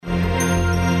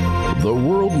the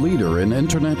world leader in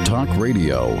Internet talk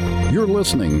radio. You're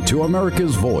listening to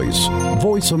America's Voice,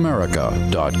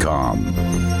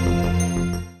 voiceamerica.com.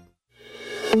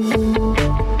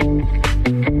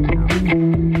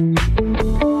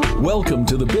 Welcome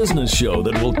to the business show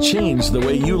that will change the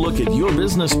way you look at your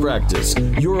business practice,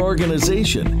 your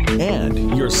organization,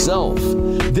 and yourself.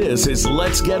 This is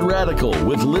Let's Get Radical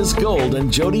with Liz Gold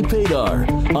and Jody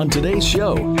Padar. On today's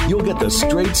show, you'll get the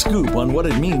straight scoop on what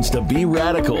it means to be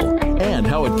radical and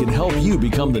how it can help you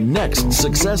become the next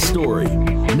success story.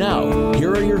 Now,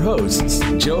 here are your hosts,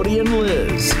 Jody and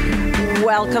Liz.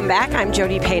 Welcome back. I'm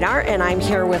Jody Padar, and I'm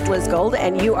here with Liz Gold,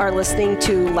 and you are listening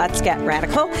to Let's Get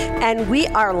Radical. And we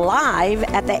are live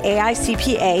at the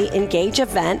AICPA Engage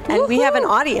event, and we have an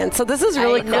audience, so this is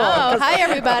really cool. Hi,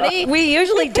 everybody. We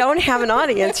usually don't have an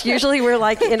audience. Usually we're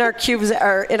like in our cubes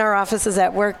or in our offices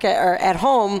at work or at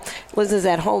home. Liz is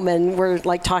at home, and we're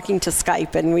like talking to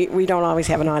Skype, and we don't always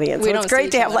have an audience. So it's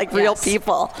great to have like real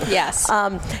people. Yes.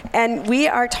 And we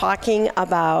are talking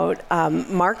about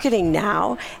marketing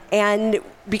now. And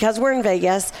because we're in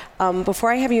Vegas, before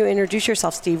I have you introduce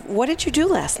yourself, Steve, what did you do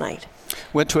last night?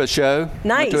 Went to a show.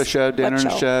 Nice. Went to a show, dinner and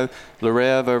a show. Le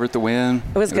Rev over at the Wynn.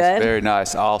 It was good? Very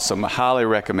nice. Awesome. I highly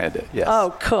recommend it. Yes.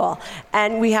 Oh, cool.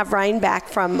 And we have Ryan back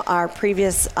from our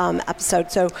previous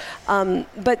episode. So,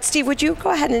 but Steve, would you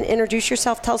go ahead and introduce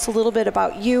yourself? Tell us a little bit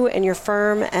about you and your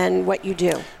firm and what you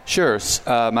do. Sure.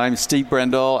 My name is Steve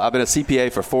Brendel. I've been a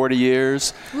CPA for 40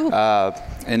 years.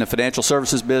 In the financial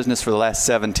services business for the last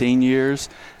 17 years.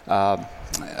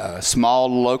 A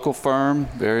small local firm,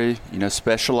 very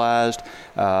specialized.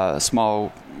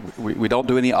 Small. We don't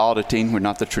do any auditing. We're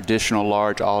not the traditional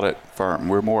large audit firm.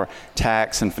 We're more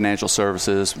tax and financial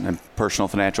services and personal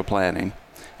financial planning.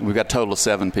 And we've got a total of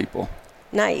 7 people.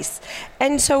 Nice.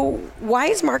 And so, why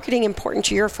is marketing important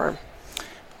to your firm?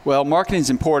 Well, marketing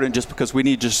is important just because we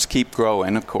need to just keep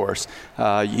growing, of course.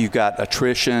 You've got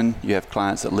attrition. You have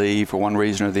clients that leave for one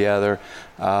reason or the other.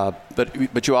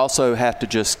 But you also have to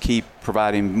just keep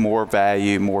providing more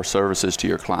value, more services to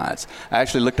your clients. I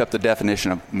actually looked up the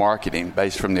definition of marketing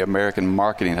based from the American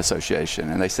Marketing Association,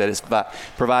 and they said it's about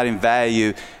providing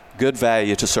value, good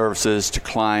value to services, to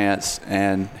clients,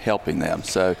 and helping them.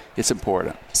 So it's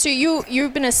important. So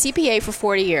you've been a CPA for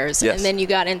 40 years, yes. And then you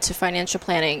got into financial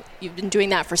planning. You've been doing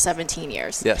that for 17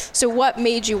 years. Yes. So what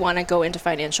made you want to go into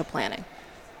financial planning?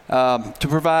 To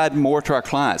provide more to our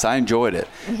clients. I enjoyed it.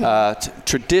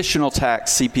 Traditional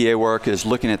tax CPA work is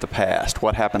looking at the past,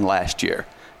 what happened last year,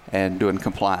 and doing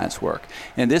compliance work.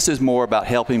 And this is more about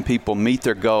helping people meet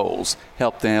their goals,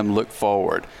 help them look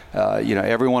forward.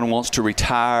 Everyone wants to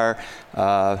retire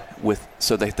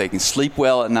so that they can sleep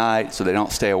well at night, so they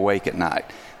don't stay awake at night.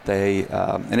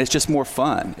 And it's just more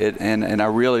fun. And I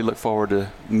really look forward to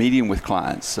meeting with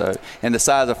clients. And the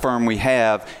size of firm we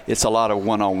have, it's a lot of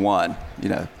one-on-one.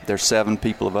 There's 7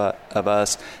 people of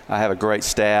us. I have a great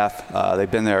staff.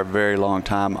 They've been there a very long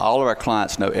time. All of our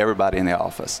clients know everybody in the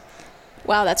office.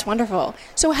 Wow, that's wonderful.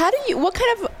 So what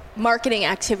kind of marketing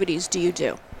activities do you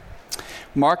do?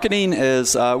 Marketing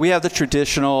is, we have the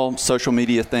traditional social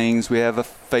media things. We have a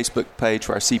Facebook page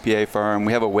for our CPA firm.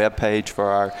 We have a web page for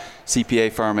our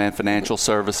CPA firm and financial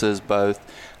services, both.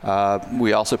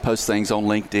 We also post things on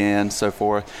LinkedIn, so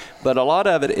forth. But a lot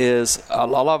of it is, a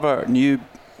lot of our new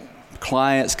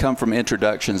clients come from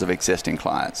introductions of existing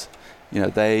clients.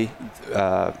 They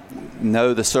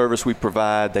know the service we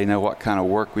provide. They know what kind of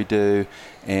work we do.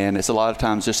 And it's a lot of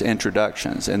times just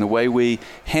introductions. And the way we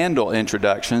handle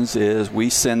introductions is we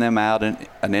send them out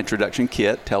an introduction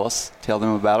kit, tell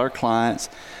them about our clients.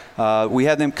 We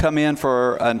have them come in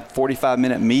for a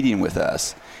 45-minute meeting with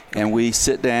us. And we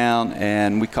sit down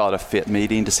and we call it a fit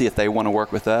meeting to see if they want to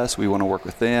work with us. We want to work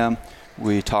with them.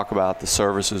 We talk about the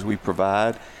services we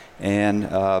provide. And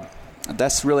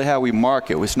that's really how we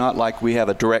market. It's not like we have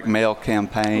a direct mail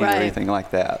campaign or anything like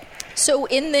that. So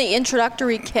in the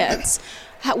introductory kits,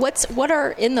 what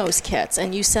are in those kits?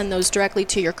 And you send those directly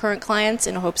to your current clients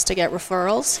in hopes to get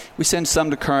referrals? We send some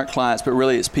to current clients, but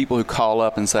really it's people who call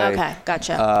up and say, okay,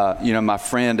 gotcha. My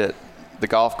friend at the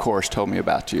golf course told me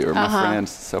about you, or my friend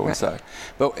so-and-so.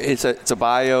 But it's a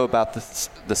bio about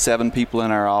the 7 people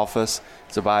in our office.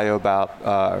 It's a bio about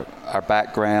our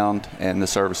background and the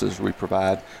services we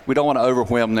provide. We don't want to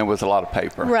overwhelm them with a lot of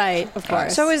paper. Right, of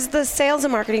course. So is the sales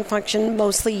and marketing function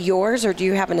mostly yours, or do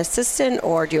you have an assistant,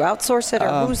 or do you outsource it,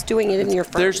 or who's doing it in your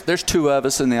firm? There's 2 of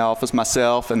us in the office,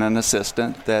 myself and an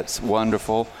assistant. That's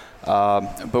wonderful.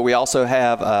 But we also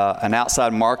have an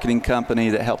outside marketing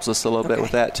company that helps us a little bit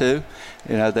with that too.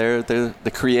 They're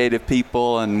the creative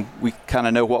people, and we kind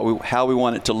of know how we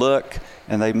want it to look,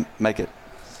 and they make it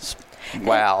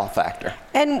wow factor.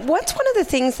 And what's one of the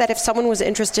things that if someone was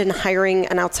interested in hiring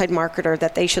an outside marketer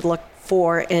that they should look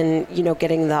for in,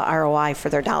 getting the ROI for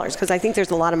their dollars? Because I think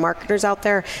there's a lot of marketers out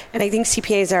there, and I think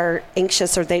CPAs are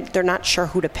anxious or they're not sure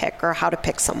who to pick or how to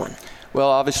pick someone. Well,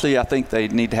 obviously, I think they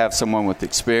need to have someone with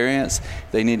experience.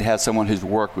 They need to have someone who's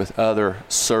worked with other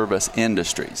service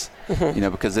industries,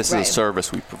 because this is a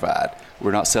service we provide.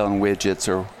 We're not selling widgets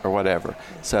or whatever.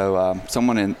 So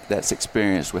someone that's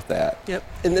experienced with that. Yep,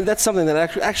 and that's something that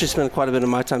I actually spend quite a bit of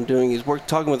my time doing is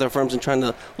talking with our firms and trying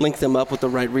to link them up with the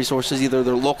right resources, either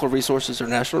their local resources or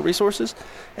national resources.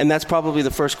 And that's probably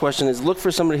the first question is look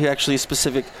for somebody who actually is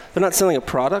specific. They're not selling a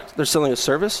product, they're selling a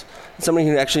service. And somebody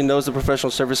who actually knows the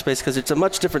professional service space because it's a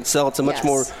much different sell. It's a much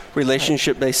more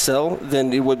relationship-based sell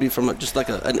than it would be from just like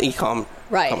an e-com.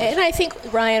 Right. And I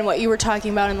think, Ryan, what you were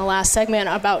talking about in the last segment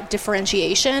about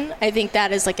differentiation, I think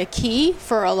that is like a key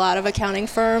for a lot of accounting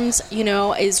firms,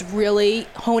 is really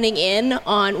honing in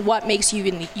on what makes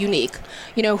you unique.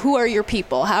 Who are your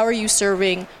people? How are you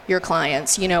serving your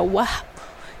clients?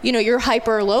 You're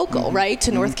hyper local, right,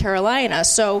 to North Carolina.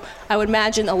 So I would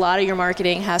imagine a lot of your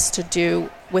marketing has to do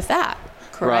with that,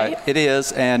 correct? Right, it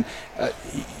is. And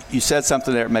you said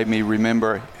something that made me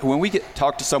remember when we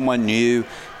talk to someone new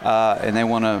and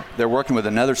they're working with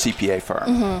another CPA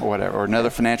firm or whatever, or another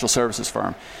financial services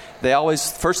firm. They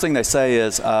always, first thing they say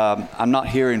is, I'm not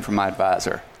hearing from my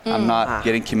advisor. I'm not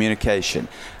getting communication.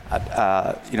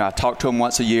 I talk to them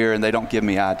once a year and they don't give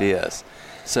me ideas.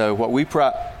 So what we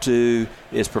do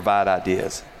is provide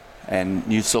ideas and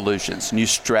new solutions, new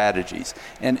strategies.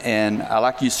 And I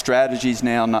like to use strategies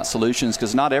now, not solutions,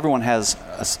 because not everyone has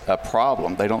a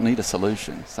problem. They don't need a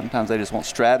solution. Sometimes they just want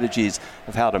strategies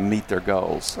of how to meet their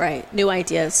goals. Right. New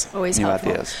ideas, always helpful.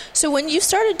 New ideas. So when you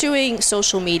started doing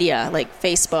social media, like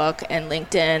Facebook and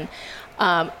LinkedIn,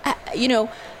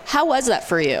 how was that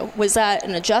for you? Was that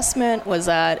an adjustment? Was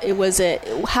it?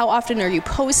 How often are you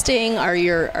posting? Are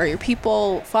your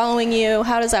people following you?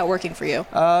 How is that working for you?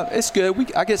 It's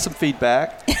good. I get some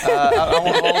feedback.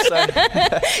 I won't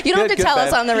say. You don't have to tell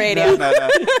us on the radio. No.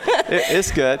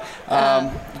 It's good.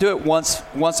 Do it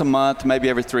once a month, maybe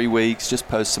every 3 weeks. Just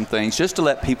post some things, just to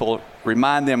let people,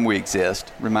 remind them we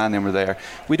exist, remind them we're there.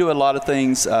 We do a lot of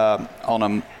things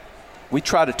we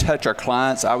try to touch our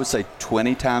clients, I would say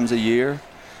 20 times a year.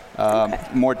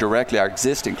 More directly our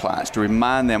existing clients to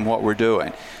remind them what we're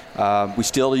doing. We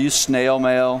still use snail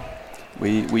mail.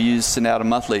 We send out a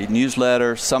monthly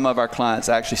newsletter. Some of our clients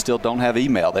actually still don't have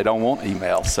email. They don't want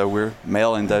email, so we're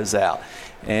mailing those out.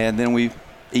 And then we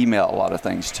email a lot of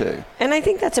things too. And I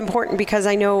think that's important because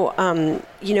I know,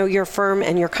 your firm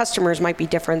and your customers might be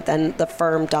different than the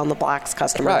firm down the block's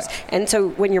customers. Right. And so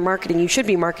when you're marketing, you should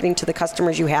be marketing to the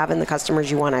customers you have and the customers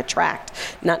you want to attract,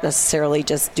 not necessarily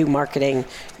just do marketing,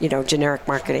 generic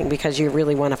marketing, because you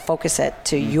really want to focus it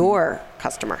to your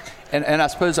customer. And I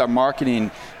suppose our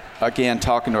marketing, again,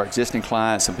 talking to our existing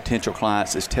clients and potential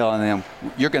clients, is telling them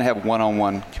you're going to have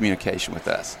one-on-one communication with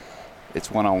us. It's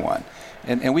one-on-one.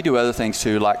 And we do other things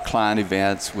too, like client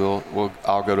events.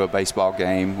 I'll go to a baseball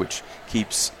game, which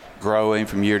keeps growing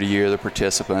from year to year, the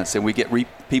participants, and we get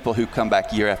people who come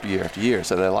back year after year after year,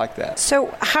 so they like that.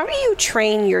 So how do you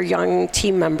train your young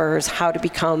team members how to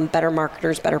become better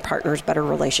marketers, better partners, better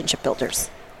relationship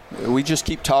builders? We just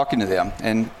keep talking to them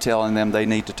and telling them they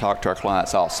need to talk to our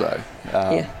clients also.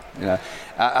 I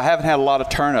haven't had a lot of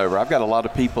turnover. I've got a lot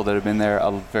of people that have been there a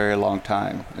very long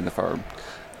time in the firm.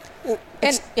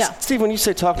 Steve, when you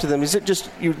say talk to them, is it just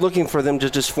you're looking for them to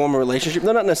just form a relationship?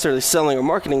 They're not necessarily selling or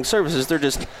marketing services. They're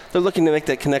looking to make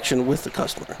that connection with the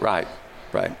customer. Right.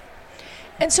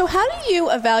 And so how do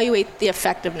you evaluate the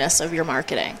effectiveness of your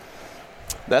marketing?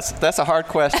 That's a hard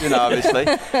question, obviously.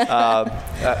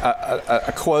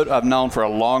 A quote I've known for a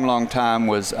long, long time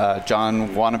was John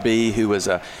Wannabe, who was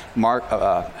a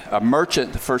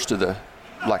merchant, the first of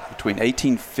between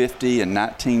 1850 and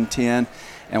 1910.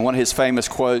 And one of his famous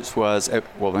quotes was, let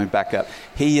me back up.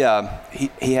 He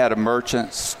had a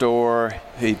merchant store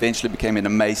who eventually became into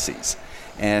Macy's.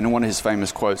 And one of his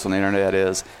famous quotes on the internet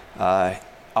is,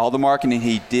 all the marketing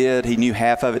he did, he knew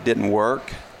half of it didn't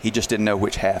work. He just didn't know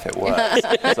which half it was.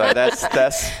 So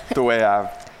that's the way I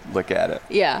look at it.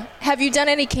 Yeah. Have you done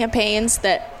any campaigns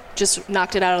that just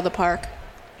knocked it out of the park?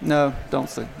 No, don't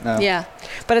say no. Yeah.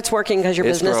 But it's working because your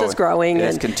business is growing.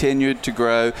 It's continued to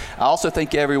grow. I also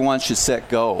think everyone should set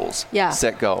goals. Yeah.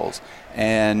 Set goals.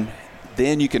 And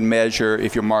then you can measure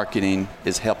if your marketing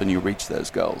is helping you reach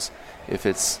those goals. If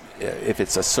it's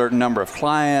a certain number of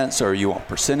clients or you want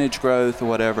percentage growth or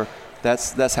whatever,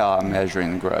 that's how I'm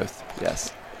measuring the growth.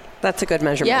 Yes. That's a good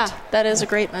measurement. Yeah, that is a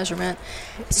great measurement.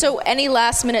 So any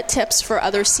last minute tips for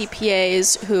other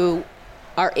CPAs who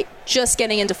are just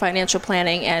getting into financial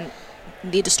planning and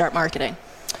need to start marketing?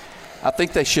 I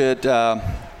think they should,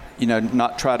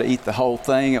 not try to eat the whole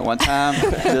thing at one time.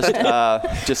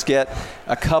 Just get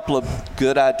a couple of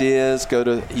good ideas, go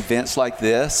to events like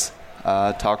this,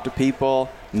 talk to people,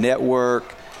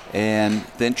 network, and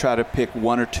then try to pick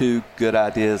one or two good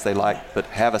ideas they like, but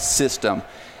have a system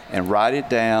and write it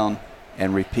down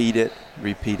and repeat it.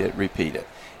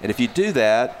 And if you do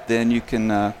that, then you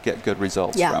can get good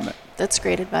results from it. That's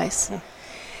great advice.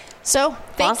 So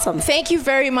Awesome. Thank you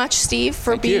very much, Steve,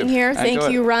 for being here.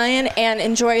 Thank you, Ryan, and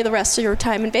enjoy the rest of your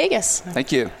time in Vegas.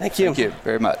 Thank you. Thank you. Thank you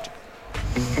very much.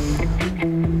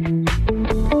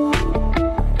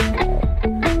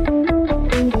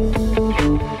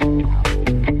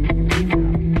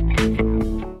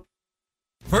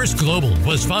 First Global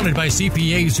was founded by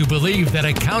CPAs who believe that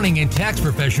accounting and tax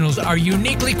professionals are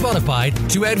uniquely qualified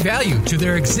to add value to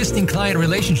their existing client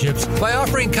relationships by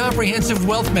offering comprehensive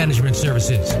wealth management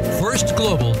services. First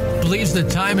Global believes the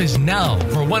time is now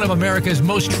for one of America's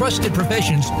most trusted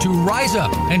professions to rise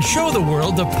up and show the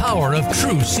world the power of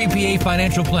true CPA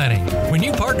financial planning. When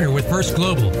you partner with First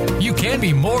Global, you can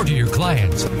be more to your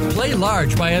clients. Play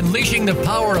large by unleashing the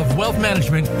power of wealth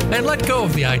management and let go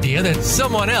of the idea that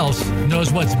someone else knows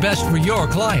what's best for your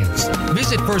clients.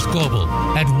 Visit First Global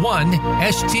at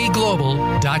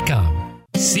 1stglobal.com.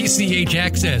 CCH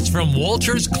Access from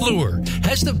Wolters Kluwer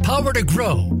has the power to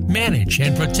grow, manage,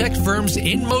 and protect firms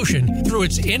in motion through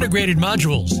its integrated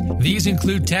modules. These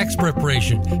include tax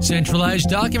preparation, centralized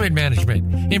document management,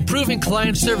 improving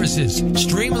client services,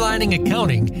 streamlining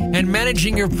accounting, and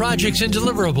managing your projects and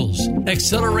deliverables.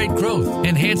 Accelerate growth,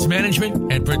 enhance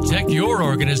management, and protect your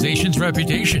organization's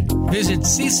reputation. Visit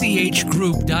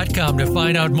cchgroup.com to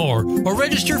find out more or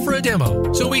register for a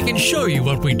demo so we can show you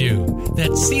what we do.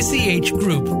 That's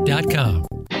cchgroup.com.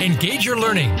 Engage your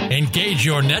learning, engage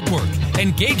your network,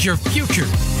 engage your future.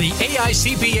 The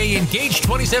AICPA Engage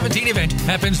 2017 event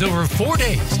happens over 4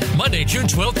 days, Monday, June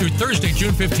 12th through Thursday,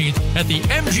 June 15th at the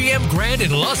MGM Grand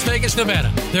in Las Vegas,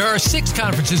 Nevada. There are 6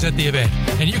 conferences at the event,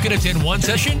 and you can attend one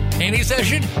session, any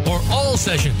session, or all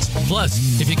sessions. Plus,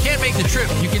 if you can't make the trip,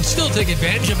 you can still take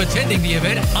advantage of attending the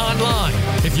event online.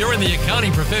 If you're in the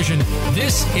accounting profession,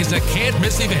 this is a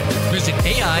can't-miss event. Visit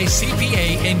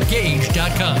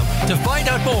AICPAEngage.com to find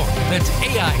out more. That's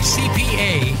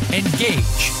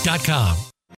AICPAEngage.com.